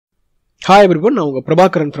Hi everyone, நான் உங்க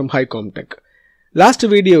Prabhakaran from HiComTech. Last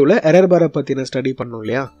வீடியோவில் எரர் பாரை பற்றின ஸ்டடி பண்ணோம்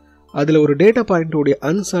இல்லையா? அதில் ஒரு டேட்டா பாயிண்டோடைய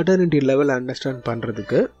அன்சர்டனிட்டி லெவல் அண்டர்ஸ்டாண்ட்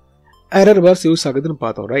பண்ணுறதுக்கு எரர் பார்ஸ் யூஸ் ஆகுதுன்னு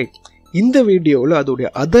பார்த்தோம், ரைட்? இந்த வீடியோவில் அதோடைய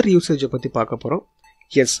அதர் யூசேஜை பற்றி பார்க்க போகிறோம்.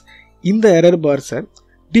 எஸ், இந்த எரர் பார்ஸை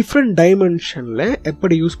டிஃப்ரெண்ட் டைமென்ஷனில்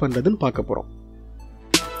எப்படி யூஸ் பண்ணுறதுன்னு பார்க்க போகிறோம்.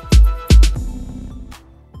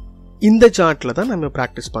 இந்த சார்ட்டில் தான் நம்ம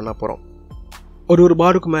ப்ராக்டிஸ் பண்ண போகிறோம். ஒரு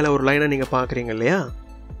பாருக்கு மேலே ஒரு லைனை நீங்கள் பார்க்குறீங்க இல்லையா?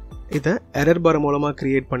 இதை எரர் பார் மூலமாக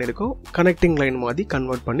கிரியேட் பண்ணியிருக்கோம். கனெக்டிங் லைன் மாதிரி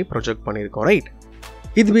கன்வெர்ட் பண்ணி ப்ரொஜெக்ட் பண்ணியிருக்கோம், ரைட்?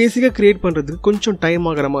 இது பேசிக்காக கிரியேட் பண்ணுறதுக்கு கொஞ்சம் டைம்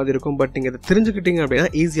ஆகிற மாதிரி இருக்கும். பட் நீங்கள் இதை தெரிஞ்சுக்கிட்டீங்க அப்படின்னா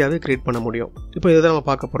ஈஸியாகவே கிரியேட் பண்ண முடியும். இப்போ இதை தான் நம்ம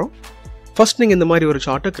பார்க்க போகிறோம். ஃபர்ஸ்ட் நீங்கள் இந்த மாதிரி ஒரு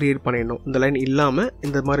சார்ட்டை கிரியேட் பண்ணிடணும். இந்த லைன் இல்லாமல்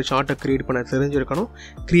இந்த மாதிரி சார்ட்டை கிரியேட் பண்ண தெரிஞ்சிருக்கணும்.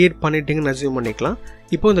 கிரியேட் பண்ணிட்டீங்கன்னு அசியூம் பண்ணிக்கலாம்.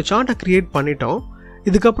 இப்போ இந்த சார்ட்டை கிரியேட் பண்ணிட்டோம்.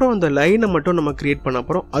 இதுக்கப்புறம் அந்த லைனை மட்டும் நம்ம கிரியேட் பண்ண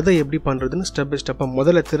போகிறோம். அதை எப்படி பண்ணுறதுன்னு ஸ்டெப் பை ஸ்டெப்பாக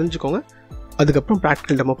முதல்ல தெரிஞ்சுக்கோங்க. அதுக்கப்புறம்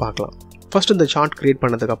ப்ராக்டிக்கல் நம்ம பார்க்கலாம். ஃபர்ஸ்ட் இந்த சார்ட் கிரியேட்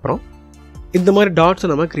பண்ணதுக்கப்புறம் இந்த மாதிரி டாட்ஸை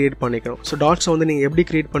நம்ம கிரியேட் பண்ணிக்கணும். ஸோ டாட்ஸை வந்து நீங்கள் எப்படி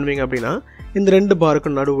கிரியேட் பண்ணுவீங்க அப்படின்னா, இந்த ரெண்டு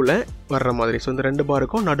பாருக்கும் நடுவில் வர்ற மாதிரி. ஸோ இந்த ரெண்டு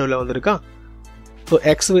பாருக்கும் நடுவில் வந்துருக்கா? ஸோ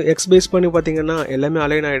எக்ஸ் பேஸ் பண்ணி பார்த்தீங்கன்னா எல்லாமே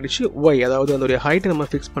அலைன் ஆகிடுச்சு. ஒய், அதாவது அதோடைய ஹைட்டை நம்ம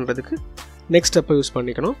ஃபிக்ஸ் பண்ணுறதுக்கு நெக்ஸ்ட் ஸ்டெப்பை யூஸ்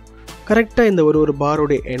பண்ணிக்கணும். கரெக்டாக இந்த ஒரு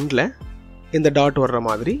பாரோடைய எண்டில் இந்த டாட் வர்ற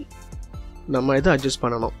மாதிரி நம்ம இதை அட்ஜஸ்ட்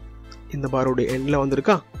பண்ணணும். இந்த பாரோடைய எண்டில்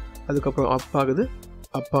வந்திருக்கா? அதுக்கப்புறம் அப்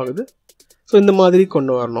ஆகுது. ஸோ இந்த மாதிரி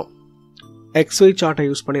கொண்டு வரணும். XY சார்ட்டை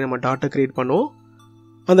யூஸ் பண்ணி நம்ம டாட்டை க்ரியேட் பண்ணுவோம்.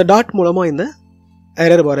 அந்த டாட் மூலமாக இந்த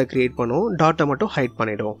எரர் பாரை க்ரியேட் பண்ணுவோம். டாட்டை மட்டும் ஹைட்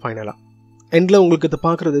பண்ணிவிடுவோம். ஃபைனலாக எண்டில் உங்களுக்கு இதை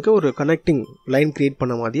பார்க்குறதுக்கு ஒரு கனெக்டிங் லைன் க்ரியேட்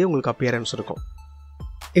பண்ண மாதிரியே உங்களுக்கு அப்பியரன்ஸ் இருக்கும்.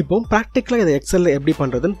 இப்போ ப்ராக்டிக்கலாக இதை எக்ஸலில் எப்படி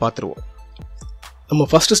பண்ணுறதுன்னு பார்த்துருவோம். நம்ம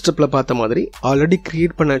ஃபஸ்ட்டு ஸ்டெப்பில் பார்த்த மாதிரி ஆல்ரெடி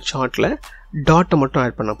க்ரியேட் பண்ண சார்ட்டில் டாட்டை மட்டும்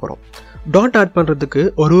ஆட் பண்ண போகிறோம். டாட் ஆட் பண்ணுறதுக்கு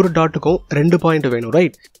ஒரு டாட்டுக்கும் 2 பாயிண்ட் வேணும்,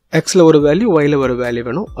 ரைட்? எக்ஸில் ஒரு வேல்யூ, ஒயில் ஒரு வேல்யூ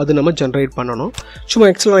வேணும். அது நம்ம ஜென்ரேட் பண்ணணும். சும்மா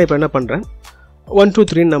எக்ஸில் நான் இப்போ என்ன பண்ணுறேன், 1 2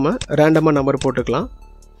 3 நம்ம ரேண்டமாக நம்பர் போட்டுக்கலாம்.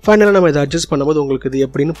 ஃபைனலாக நம்ம இதை அட்ஜஸ்ட் பண்ணும்போது உங்களுக்கு இது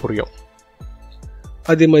எப்படின்னு புரியும்.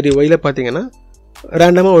 அதே மாதிரி ஒயில் பார்த்தீங்கன்னா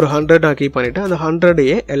ரேண்டமாக ஒரு 100 நான் கீப் பண்ணிவிட்டு அந்த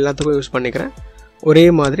 100ஐயே எல்லாத்துக்கும் யூஸ் பண்ணிக்கிறேன். ஒரே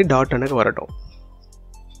மாதிரி டாட் எனக்கு வரட்டும்.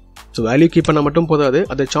 ஸோ வேல்யூ கீப் பண்ணால் மட்டும் போதாது,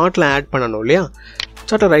 அதை சார்ட்டில் ஆட் பண்ணணும் இல்லையா?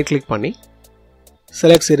 சார்ட்டை ரைட் கிளிக் பண்ணி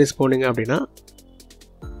செலக்ட் சீரீஸ் போனீங்க அப்படின்னா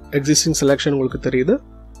எக்ஸிஸ்டிங் செலெக்ஷன் உங்களுக்கு தெரியுது.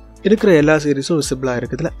 இருக்கிற எல்லா சீரீஸும் விசிபிளாக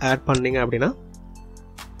இருக்குது. இதில் ஆட் பண்ணிங்க அப்படின்னா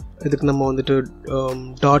இதுக்கு நம்ம வந்துட்டு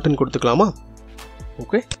டாட்னு கொடுத்துக்கலாமா?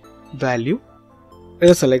 ஓகே, வேல்யூ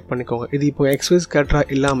இதை செலக்ட் பண்ணிக்கோங்க. இது இப்போ எக்ஸ்வைஸ்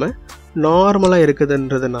கேட்டராக இல்லாமல் நார்மலாக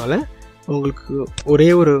இருக்குதுன்றதுனால உங்களுக்கு ஒரே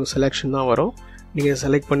ஒரு செலெக்ஷன் தான் வரும். நீங்கள்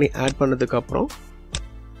செலக்ட் பண்ணி ஆட் பண்ணதுக்கப்புறம்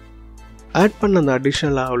ஆட் பண்ண அந்த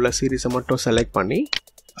அடிஷ்னலாக உள்ள சீரீஸை மட்டும் செலக்ட் பண்ணி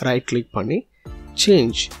ரைட் கிளிக் பண்ணி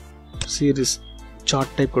சேஞ்ச் சீரீஸ்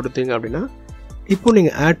சார்ட் டைப் கொடுத்தீங்க அப்படின்னா இப்போ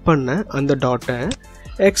நீங்கள் ஆட் பண்ண அந்த டாட்டை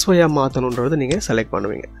XYயாக மாற்றணுன்றதை நீங்கள் செலக்ட்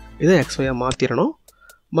பண்ணுவீங்க. இதை XYயாக மாற்றிடணும்.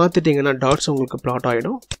 மாற்றிட்டிங்கன்னா டாட்ஸ் உங்களுக்கு ப்ளாட்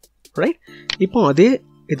ஆகிடும், ரைட்? இப்போ அதே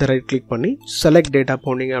இதை ரைட் கிளிக் பண்ணி செலக்ட் டேட்டா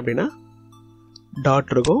போனீங்க அப்படின்னா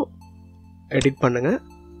டாட் இருக்கும். எடிட் பண்ணுங்கள்.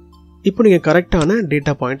 இப்போ நீங்கள் கரெக்டான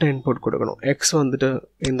டேட்டா பாயிண்ட்டை இன்புட் கொடுக்கணும். எக்ஸ் வந்துட்டு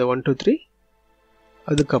இந்த 1 2 3,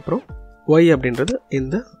 அதுக்கப்புறம் ஒய் அப்படின்றது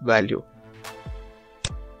இந்த வேல்யூ.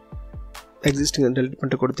 எக்ஸிஸ்டிங் டெலிட்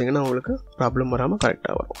பண்ணிட்டு கொடுத்தீங்கன்னா உங்களுக்கு ப்ராப்ளம் வராமல்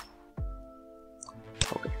கரெக்டாக வரும்.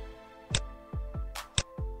 ஓகே,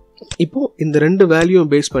 இப்போ இந்த ரெண்டு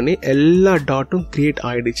வேல்யூவும் பேஸ் பண்ணி எல்லா டாட்டும் கிரியேட்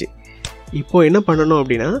ஆகிடுச்சு. இப்போ என்ன பண்ணணும்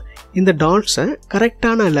அப்படின்னா இந்த டாட்ஸை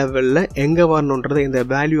கரெக்டான லெவலில் எங்கே வரணுன்றதை இந்த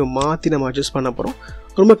வேல்யூவை மாற்றி நம்ம அட்ஜஸ்ட் பண்ண போகிறோம்.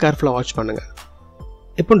 ரொம்ப கேர்ஃபுல்லாக வாட்ச் பண்ணுங்கள்.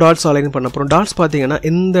 இப்போ டாட்ஸ் அலைன் பண்ண போகிறோம். டாட்ஸ் பார்த்தீங்கன்னா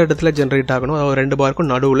இந்த இடத்துல ஜென்ரேட் ஆகணும், அதாவது 2 பார்க்கும்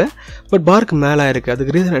நடுவில். பட் பார்க்கு மேலே இருக்குது.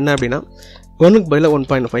 அதுக்கு ரீசன் என்ன அப்படின்னா 1க்கு பதிலாக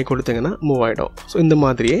 1.5 கொடுத்தீங்கன்னா மூவ் ஆகிடும். ஸோ இந்த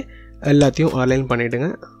மாதிரியே எல்லாத்தையும் அலைன் பண்ணிவிடுங்க.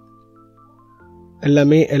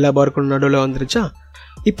 எல்லாமே எல்லா பார்க்கும் நடுவில் வந்துருச்சா?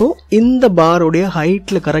 இப்போது இந்த பாருடைய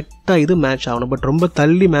ஹைட்டில் கரெக்டாக இது மேட்ச் ஆகணும். பட் ரொம்ப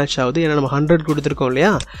தள்ளி மேட்ச் ஆகுது. ஏன்னா நம்ம 100 கொடுத்துருக்கோம்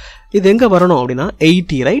இல்லையா? இது எங்கே வரணும் அப்படின்னா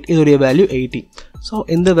 80, ரைட்? இதோடைய வேல்யூ 80. ஸோ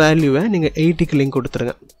இந்த வேல்யூவை நீங்கள் 80க்கு லிங்க்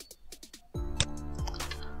கொடுத்துருங்க.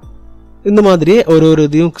 இந்த மாதிரியே ஒரு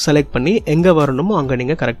இதையும் செலக்ட் பண்ணி எங்கே வரணுமோ அங்கே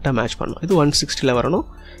நீங்கள் கரெக்டாக மேட்ச் பண்ணணும். இது 160ல் வரணும்.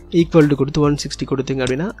 ஈக்குவல் டு கொடுத்து 160 கொடுத்தீங்க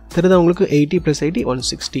அப்படின்னா தெரியுதா உங்களுக்கு? 80 + 80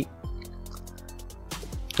 160.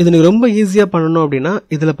 இது நீங்கள் ரொம்ப ஈஸியாக பண்ணணும் அப்படின்னா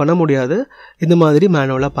இதில் பண்ண முடியாது. இந்த மாதிரி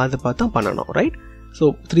மேனுவலாக பார்த்து தான் பண்ணணும், ரைட்? ஸோ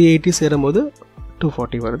 380 சேரும்போது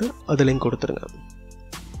 240 வருது. அது லிங்க் கொடுத்துருங்க.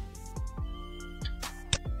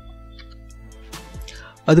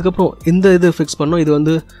 அதுக்கப்புறம் இந்த இது ஃபிக்ஸ் பண்ணோம். இது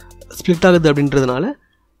வந்து ஸ்ப்ளிட் ஆகுது அப்படின்றதுனால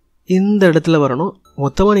இந்த இடத்துல வரணும்.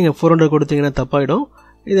 மொத்தமாக நீங்கள் 400 கொடுத்தீங்கன்னா தப்பாயிடும்.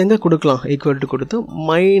 இது எங்கே கொடுக்கலாம்? ஈக்குவல் டு கொடுத்து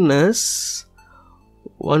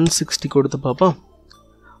 -160 கொடுத்து பார்ப்போம்.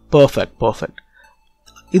 பர்ஃபெக்ட்.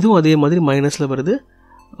 இதுவும் அதே மாதிரி மைனஸில் வருது.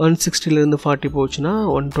 160லேருந்து 40 போச்சுன்னா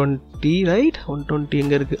 120 ரைட். 120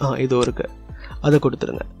 எங்கே இருக்குது? இதோ இருக்குது, அதை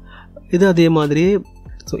கொடுத்துருங்க. இது அதே மாதிரியே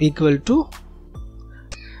ஸோ ஈக்குவல் டு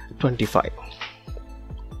 25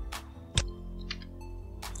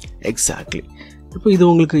 எக்ஸாக்ட்லி. இப்போ இது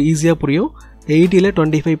உங்களுக்கு ஈஸியாக புரியும். 80ல்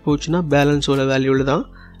 25 போச்சுன்னா பேலன்ஸோட வேல்யூவில் தான்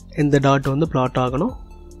இந்த டாட் வந்து பிளாட் ஆகணும்.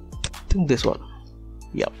 Think this one.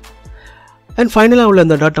 Yeah. And ஃபைனலாக உள்ள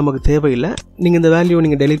அந்த டாட் நமக்கு தேவையில்லை. நீங்கள் இந்த வேல்யூ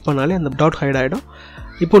நீங்கள் டெலீட் பண்ணாலே அந்த டாட் ஹைட் ஆகிடும்.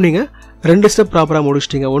 இப்போ நீங்கள் 2 ஸ்டெப் ப்ராப்பராக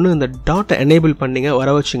முடிச்சிட்டிங்க. ஒன்று இந்த டாட்டை எனேபிள் பண்ணிங்க, வர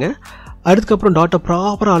வச்சுங்க. அதுக்கப்புறம் டாட்டை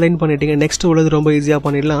ப்ராப்பராக அலைன் பண்ணிட்டீங்க. நெக்ஸ்ட் உள்ளது ரொம்ப ஈஸியாக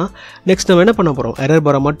பண்ணிடலாம். நெக்ஸ்ட் நம்ம என்ன பண்ண போகிறோம்? எரர்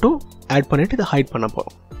பாரை மட்டும் ஆட் பண்ணிவிட்டு இதை ஹைட் பண்ண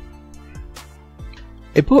போகிறோம்.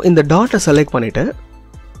 இப்போது இந்த டாட்டை செலக்ட் பண்ணிவிட்டு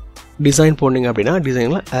டிசைன் போனீங்க அப்படின்னா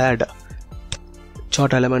டிசைனில் ஆட்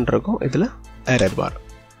சார்ட் எலமெண்ட் இருக்கும். இதில் எரர் பார்.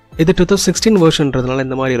 இது 2016 வெர்ஷன்றதுனால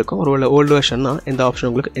இந்த மாதிரி இருக்கும். ஒரு ஓல்டு வெர்ஷன்னா இந்த ஆப்ஷன்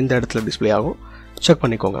உங்களுக்கு இந்த இடத்துல டிஸ்பிளே ஆகும். செக்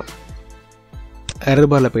பண்ணிக்கோங்க. எரர்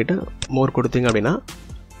பாரில் போய்ட்டு மோர் கொடுத்தீங்க அப்படின்னா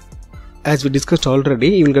as we discussed already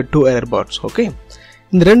you will get 2 error bars. Okay,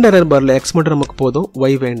 இந்த 2 எரர் பாரில் எக்ஸ் மட்டும் நமக்கு போதும்,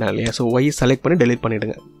 ஒய் வேண்டாம் இல்லையா? ஸோ ஒய் செலக்ட் பண்ணி டெலீட்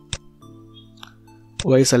பண்ணிவிடுங்க.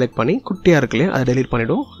 ஒய் செலக்ட் பண்ணி குட்டியாக இருக்கு இல்லையா, அதை டெலீட்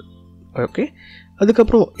பண்ணிவிடும். ஓகே,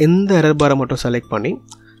 அதுக்கப்புறம் எந்த எரர் பாரை மட்டும் செலக்ட் பண்ணி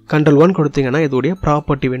Ctrl+1 கொடுத்தீங்கன்னா இதோடைய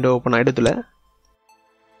ப்ராப்பர்ட்டி விண்டோ ஓப்பன் ஆகிடுதுல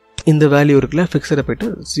இந்த வேல்யூ இருக்குல்ல, ஃபிக்ஸரை போய்ட்டு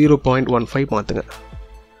 0.15 மாற்றுங்க.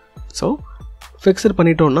 ஸோ ஃபிக்ஸர்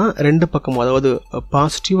பண்ணிட்டோன்னா ரெண்டு பக்கமும், அதாவது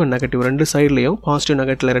பாசிட்டிவ் அண்ட் நெகட்டிவ் ரெண்டு சைட்லேயும், பாசிட்டிவ்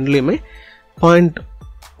நெகட்டிவ் ரெண்டுலேயுமே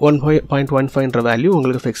 0.15ன்ற வேல்யூ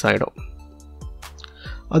உங்களுக்கு ஃபிக்ஸ் ஆகிடும்.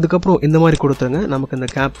 அதுக்கப்புறம் இந்த மாதிரி கொடுத்துருங்க. நமக்கு இந்த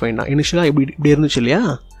கேப் வேண்டாம். இனிஷியலாக இப்படி இருந்துச்சு இல்லையா,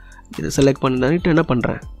 இதை செலக்ட் பண்ணிட்டு என்ன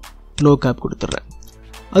பண்ணுறேன், நோ கேப் கொடுத்துட்றேன்.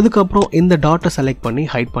 அதுக்கப்புறம் இந்த டாட்டை செலக்ட் பண்ணி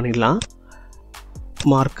ஹைட் பண்ணிடலாம்.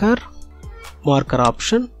 Marker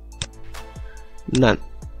option none,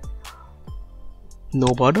 no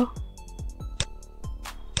border,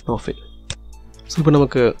 no fill. So இப்போ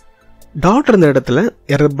நமக்கு டாட் இருந்த இடத்துல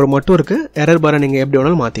எரர் பார் மட்டும் இருக்குது. எரர் பாரை நீங்கள் எப்படி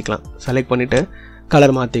வேணாலும் மாற்றிக்கலாம். செலக்ட் பண்ணிவிட்டு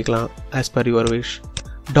கலர் மாற்றிக்கலாம் as per your wish.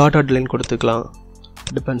 Dot line கொடுத்துக்கலாம்,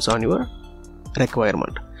 depends on your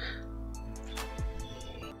requirement.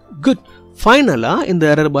 Good. ஃபைனலாக இந்த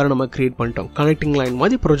எரர் பாரை நம்ம க்ரியேட் பண்ணிட்டோம். கனெக்டிங் லைன்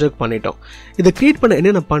மாதிரி ப்ரொஜெக்ட் பண்ணிட்டோம். இதை க்ரியேட் பண்ண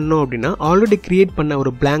என்னென்ன பண்ணோம் அப்படின்னா, ஆல்ரெடி க்ரியேட் பண்ண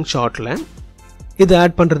ஒரு blank ஷார்ட்டில் இதை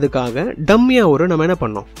ஆட் பண்ணுறதுக்காக டம்மியாக நம்ம என்ன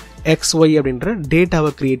பண்ணோம், XY அப்படின்ற டேட்டாவை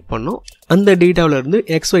க்ரியேட் பண்ணோம். அந்த டேட்டாவிலேருந்து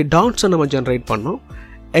XY டாட்ஸை நம்ம ஜென்ரேட் பண்ணோம்.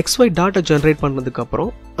 XY டாட்டை ஜென்ரேட்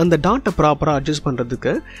பண்ணதுக்கப்புறம் அந்த டாட்டை ப்ராப்பராக அட்ஜஸ்ட்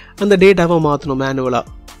பண்ணுறதுக்கு அந்த டேட்டாவை மாற்றணும் மேனுவலாக.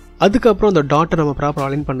 அதுக்கப்புறம் அந்த டாட்டை நம்ம ப்ராப்பராக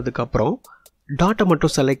அலைன் பண்ணதுக்கப்புறம் டாட்டை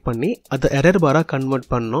மட்டும் செலக்ட் பண்ணி அதை எரர் பாராக கன்வெர்ட்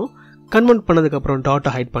பண்ணோம். கன்வெர்ட் பண்ணதுக்கப்புறம் டாட்டை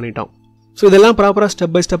ஹைட் பண்ணிட்டோம். ஸோ இதெல்லாம் ப்ராப்பராக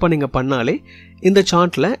ஸ்டெப் பை ஸ்டெப்பாக நீங்கள் பண்ணாலே இந்த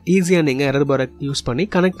சார்ட்டில் ஈஸியாக நீங்கள் எரர் பாரை யூஸ் பண்ணி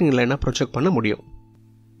கனெக்டிங் லைனாக ப்ரொஜெக்ட் பண்ண முடியும்.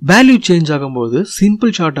 வேல்யூ சேஞ்ச் ஆகும்போது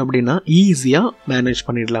சிம்பிள் சார்ட் அப்படின்னா ஈஸியாக மேனேஜ்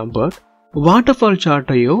பண்ணிடலாம். பட் வாட்டர்ஃபால்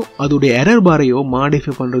சார்ட்டையோ அதோடைய எரர் பாரையோ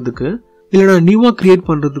மாடிஃபை பண்ணுறதுக்கு இல்லைனா நியூவாக க்ரியேட்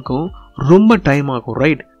பண்ணுறதுக்கும் ரொம்ப டைம் ஆகும்,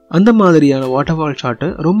 ரைட்? அந்த மாதிரியான வாட்டர்ஃபால் சார்ட்டை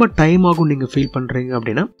ரொம்ப டைம் ஆகும் நீங்கள் ஃபீல் பண்ணுறீங்க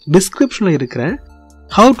அப்படின்னா டிஸ்கிரிப்ஷனில் இருக்கிற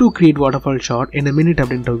how to create waterfall chart in a minute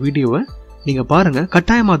அப்படின்ற வீடியோவை நீங்கள் பாருங்கள்.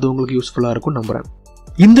 கட்டாயமாக அது உங்களுக்கு யூஸ்ஃபுல்லாக இருக்கும் நம்புகிறேன்.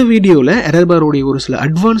 இந்த வீடியோவில் எரர் பாரோடைய ஒரு சில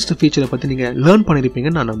அட்வான்ஸ்டு ஃபீச்சரை பற்றி நீங்கள் லேர்ன்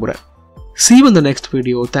பண்ணியிருப்பீங்கன்னு நான் நம்புகிறேன். See you in the next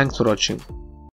video. Thanks for watching.